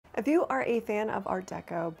If you are a fan of Art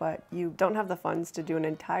Deco, but you don't have the funds to do an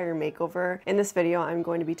entire makeover, in this video I'm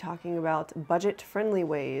going to be talking about budget-friendly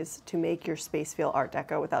ways to make your space feel Art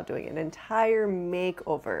Deco without doing an entire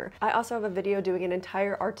makeover. I also have a video doing an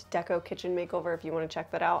entire Art Deco kitchen makeover. If you want to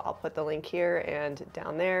check that out, I'll put the link here and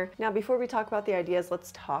down there. Now, before we talk about the ideas,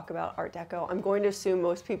 let's talk about Art Deco. I'm going to assume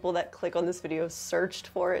most people that click on this video searched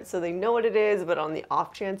for it, so they know what it is, but on the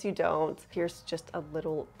off chance you don't, here's just a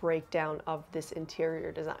little breakdown of this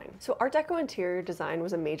interior design. So Art Deco interior design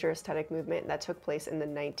was a major aesthetic movement that took place in the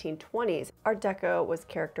 1920s. Art Deco was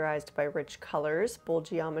characterized by rich colors, bold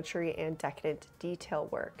geometry, and decadent detail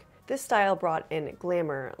work. This style brought in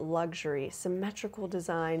glamour, luxury, symmetrical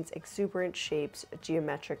designs, exuberant shapes,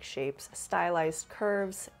 geometric shapes, stylized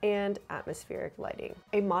curves, and atmospheric lighting.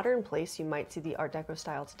 A modern place you might see the Art Deco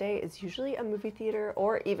style today is usually a movie theater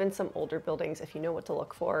or even some older buildings. If you know what to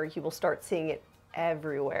look for, you will start seeing it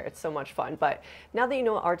everywhere. It's so much fun. But now that you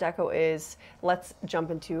know what Art Deco is, let's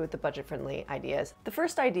jump into the budget-friendly ideas. The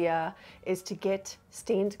first idea is to get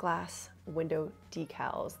stained glass window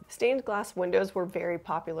decals. Stained glass windows were very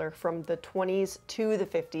popular from the 20s to the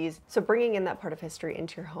 50s, so bringing in that part of history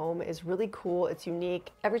into your home is really cool. It's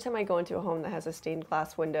unique. Every time I go into a home that has a stained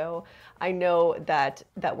glass window, I know that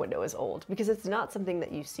that window is old because it's not something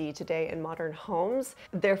that you see today in modern homes.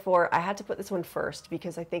 Therefore, I had to put this one first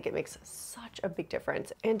because I think it makes such a big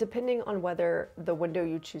difference. And depending on whether the window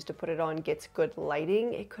you choose to put it on gets good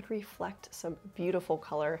lighting, it could reflect some beautiful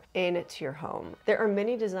color into your home. There are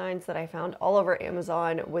many designs that I found all over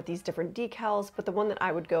Amazon with these different decals, but the one that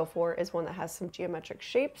I would go for is one that has some geometric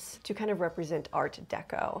shapes to kind of represent Art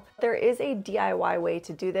Deco. There is a DIY way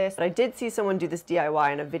to do this, but I did see someone do this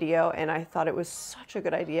DIY in a video and I thought it was such a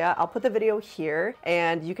good idea. I'll put the video here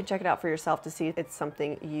and you can check it out for yourself to see if it's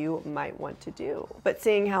something you might want to do. But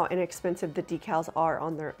seeing how inexpensive the decals are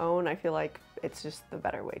on their own, I feel like it's just the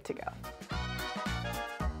better way to go.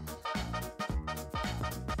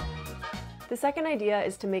 The second idea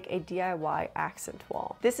is to make a DIY accent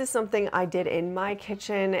wall. This is something I did in my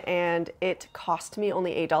kitchen and it cost me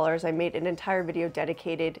only $8. I made an entire video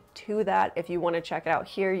dedicated to that. If you want to check it out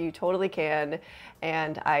here, you totally can.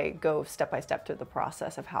 And I go step by step through the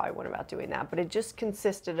process of how I went about doing that. But it just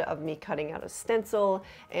consisted of me cutting out a stencil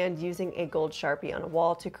and using a gold Sharpie on a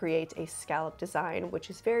wall to create a scallop design, which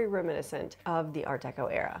is very reminiscent of the Art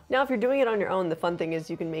Deco era. Now, if you're doing it on your own, the fun thing is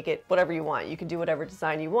you can make it whatever you want. You can do whatever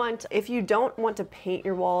design you want. If you don't want to paint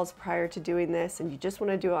your walls prior to doing this and you just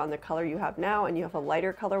want to do it on the color you have now and you have a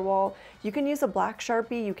lighter color wall, you can use a black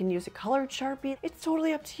Sharpie, you can use a colored Sharpie. It's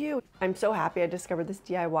totally up to you. I'm so happy I discovered this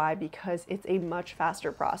DIY because it's a much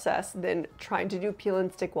faster process than trying to do peel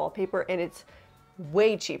and stick wallpaper, and it's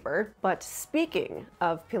way cheaper. But speaking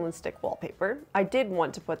of peel and stick wallpaper, I did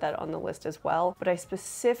want to put that on the list as well, but I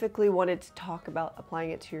specifically wanted to talk about applying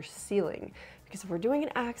it to your ceiling. Because if we're doing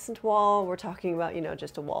an accent wall, we're talking about, you know,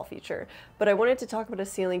 just a wall feature. But I wanted to talk about a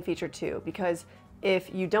ceiling feature too, because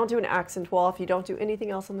if you don't do an accent wall, if you don't do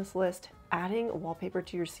anything else on this list, adding wallpaper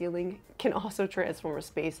to your ceiling can also transform a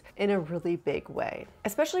space in a really big way.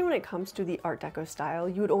 Especially when it comes to the Art Deco style,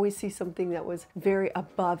 you would always see something that was very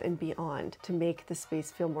above and beyond to make the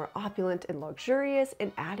space feel more opulent and luxurious,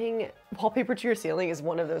 and adding wallpaper to your ceiling is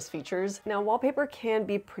one of those features. Now, wallpaper can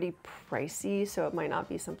be pretty pricey, so it might not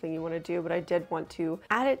be something you want to do, but I did want to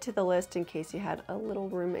add it to the list in case you had a little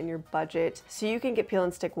room in your budget. So you can get peel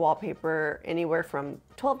and stick wallpaper anywhere from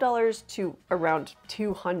 $12 to around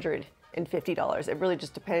 $250. It really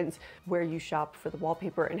just depends where you shop for the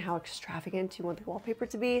wallpaper and how extravagant you want the wallpaper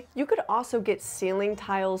to be. You could also get ceiling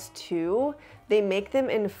tiles too. They make them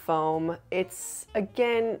in foam. It's,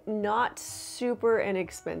 again, not super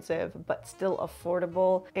inexpensive, but still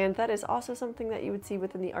affordable. And that is also something that you would see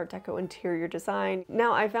within the Art Deco interior design.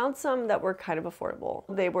 Now, I found some that were kind of affordable.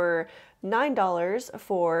 They were $9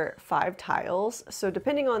 for 5 tiles. So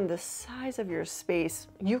depending on the size of your space,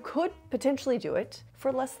 you could potentially do it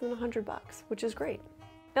for less than $100, which is great.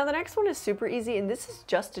 Now, the next one is super easy, and this is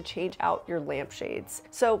just to change out your lampshades.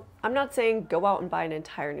 So I'm not saying go out and buy an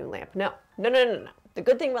entire new lamp. No. The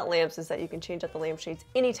good thing about lamps is that you can change out the lampshades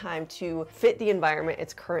anytime to fit the environment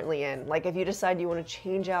it's currently in. Like if you decide you want to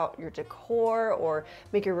change out your decor or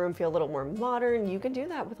make your room feel a little more modern, you can do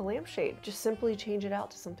that with a lampshade. Just simply change it out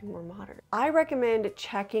to something more modern. I recommend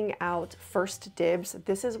checking out First Dibs.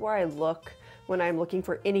 This is where I look when I'm looking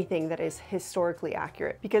for anything that is historically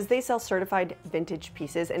accurate, because they sell certified vintage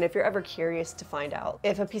pieces. And if you're ever curious to find out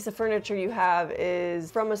if a piece of furniture you have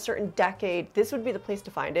is from a certain decade, this would be the place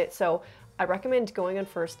to find it. So I recommend going on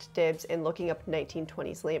First Dibs and looking up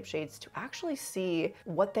 1920s lampshades to actually see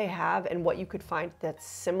what they have and what you could find that's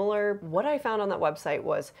similar. What I found on that website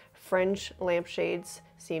was French lampshades,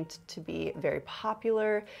 seemed to be very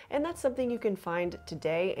popular, and that's something you can find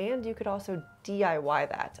today, and you could also DIY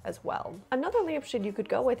that as well. Another lampshade you could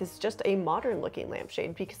go with is just a modern looking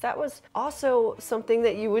lampshade, because that was also something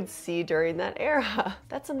that you would see during that era.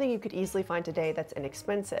 That's something you could easily find today that's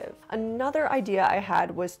inexpensive. Another idea I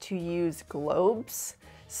had was to use globes.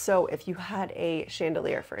 So if you had a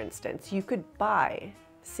chandelier, for instance, you could buy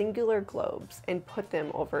singular globes and put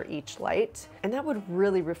them over each light, and that would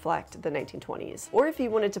really reflect the 1920s. Or if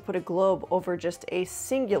you wanted to put a globe over just a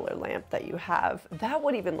singular lamp that you have, that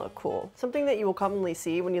would even look cool. Something that you will commonly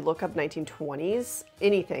see when you look up 1920s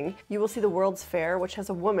anything, you will see the World's Fair, which has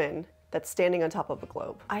a woman that's standing on top of a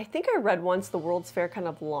globe. I think I read once the World's Fair kind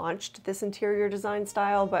of launched this interior design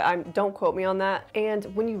style, but don't quote me on that. And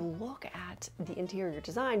when you look at the interior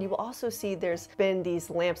design, you will also see there's been these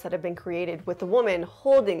lamps that have been created with the woman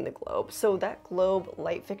holding the globe. So that globe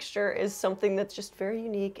light fixture is something that's just very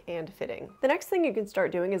unique and fitting. The next thing you can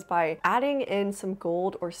start doing is by adding in some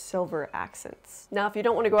gold or silver accents. Now, if you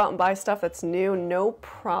don't want to go out and buy stuff that's new, no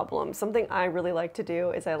problem. Something I really like to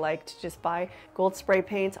do is I like to just buy gold spray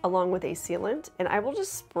paint along with a sealant, and I will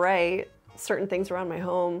just spray certain things around my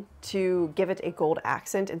home to give it a gold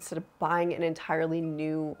accent instead of buying an entirely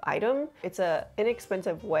new item. It's an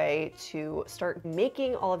inexpensive way to start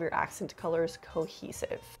making all of your accent colors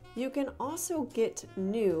cohesive. You can also get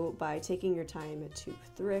new by taking your time to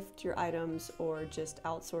thrift your items or just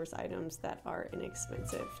outsource items that are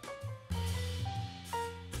inexpensive.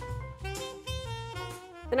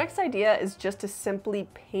 The next idea is just to simply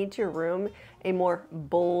paint your room a more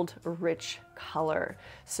bold, rich color.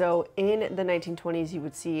 So in the 1920s, you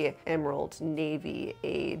would see emerald, navy,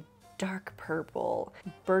 a dark purple,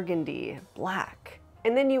 burgundy, black.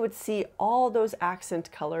 And then you would see all those accent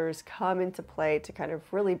colors come into play to kind of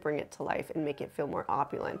really bring it to life and make it feel more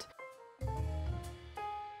opulent.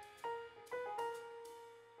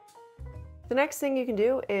 The next thing you can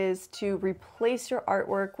do is to replace your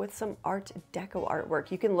artwork with some Art Deco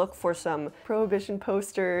artwork. You can look for some Prohibition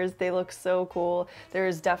posters. They look so cool. There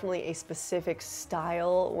is definitely a specific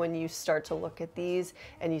style when you start to look at these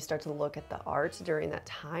and you start to look at the art during that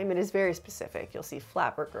time. It is very specific. You'll see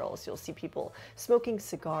flapper girls. You'll see people smoking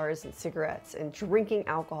cigars and cigarettes and drinking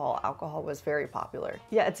alcohol. Alcohol was very popular.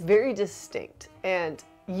 Yeah, it's very distinct. And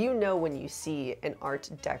you know when you see an Art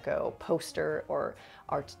Deco poster or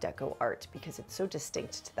Art Deco art because it's so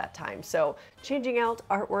distinct to that time. So changing out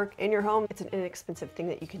artwork in your home, it's an inexpensive thing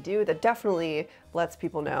that you can do that definitely lets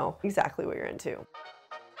people know exactly what you're into.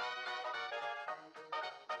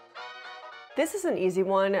 This is an easy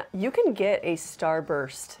one. You can get a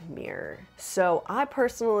starburst mirror. So I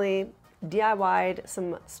personally DIY'd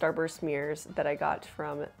some starburst mirrors that I got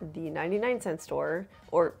from the 99-cent store,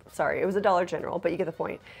 or sorry, it was a Dollar General, but you get the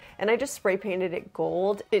point. And I just spray painted it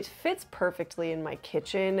gold. It fits perfectly in my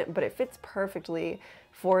kitchen, but it fits perfectly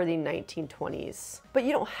for the 1920s. But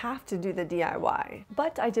you don't have to do the DIY.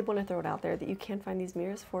 But I did want to throw it out there that you can find these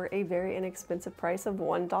mirrors for a very inexpensive price of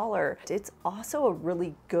 $1. It's also a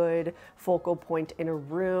really good focal point in a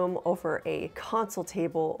room, over a console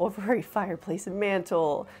table, over a fireplace and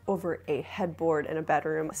mantle, over a headboard in a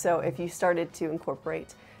bedroom. So if you started to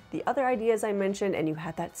incorporate the other ideas I mentioned and you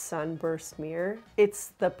had that sunburst mirror, it's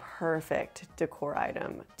the perfect decor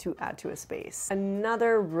item to add to a space.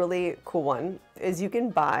 Another really cool one is you can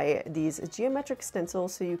buy these geometric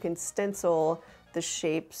stencils, so you can stencil the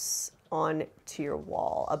shapes onto your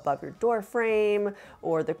wall, above your door frame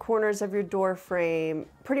or the corners of your door frame,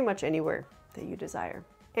 pretty much anywhere that you desire.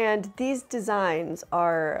 And these designs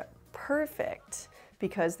are perfect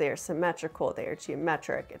because they are symmetrical, they are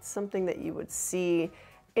geometric. It's something that you would see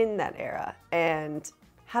in that era, and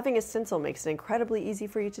having a stencil makes it incredibly easy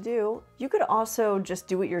for you to do. You could also just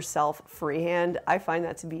do it yourself freehand. I find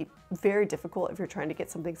that to be very difficult if you're trying to get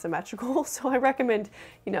something symmetrical, so I recommend,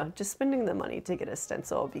 just spending the money to get a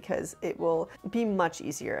stencil because it will be much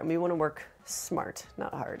easier, and we want to work smart,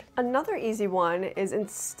 not hard. Another easy one is,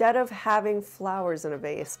 instead of having flowers in a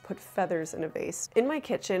vase, put feathers in a vase. In my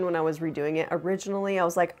kitchen, when I was redoing it, originally I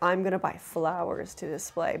was like, I'm gonna buy flowers to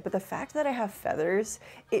display, but the fact that I have feathers,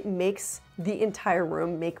 it makes the entire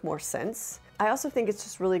room make more sense. I also think it's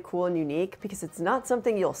just really cool and unique because it's not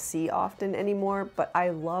something you'll see often anymore, but I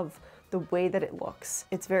love the way that it looks.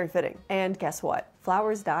 It's very fitting. And guess what?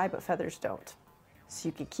 Flowers die, but feathers don't. So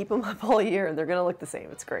you can keep them up all year and they're gonna look the same.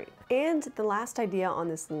 It's great. And the last idea on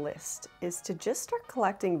this list is to just start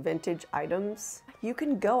collecting vintage items. You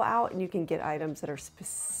can go out and you can get items that are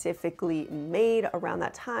specifically made around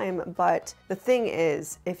that time, but the thing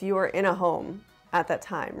is, if you are in a home at that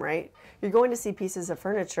time, right? You're going to see pieces of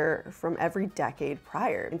furniture from every decade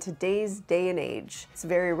prior. In today's day and age, it's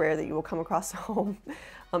very rare that you will come across a home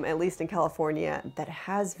at least in California, that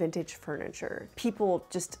has vintage furniture. People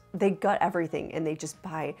just, they gut everything and they just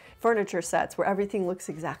buy furniture sets where everything looks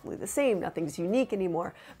exactly the same, nothing's unique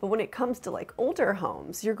anymore. But when it comes to like older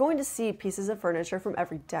homes, you're going to see pieces of furniture from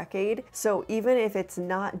every decade. So even if it's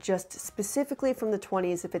not just specifically from the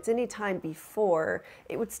 20s, if it's any time before,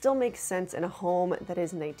 it would still make sense in a home that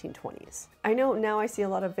is 1920s. I know now I see a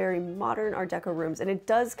lot of very modern Art Deco rooms, and it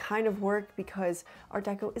does kind of work because Art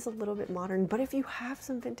Deco is a little bit modern, but if you have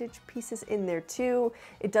some vintage pieces in there too,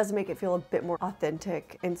 it does make it feel a bit more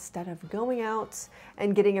authentic instead of going out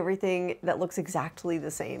and getting everything that looks exactly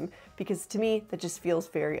the same, because to me, that just feels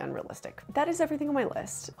very unrealistic. That is everything on my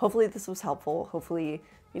list. Hopefully this was helpful. Hopefully,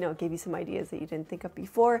 you know, it gave you some ideas that you didn't think of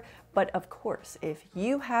before. But of course, if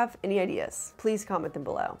you have any ideas, please comment them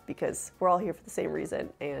below, because we're all here for the same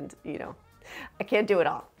reason, and you know, I can't do it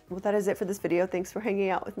all. Well, that is it for this video. Thanks for hanging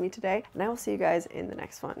out with me today, and I will see you guys in the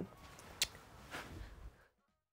next one.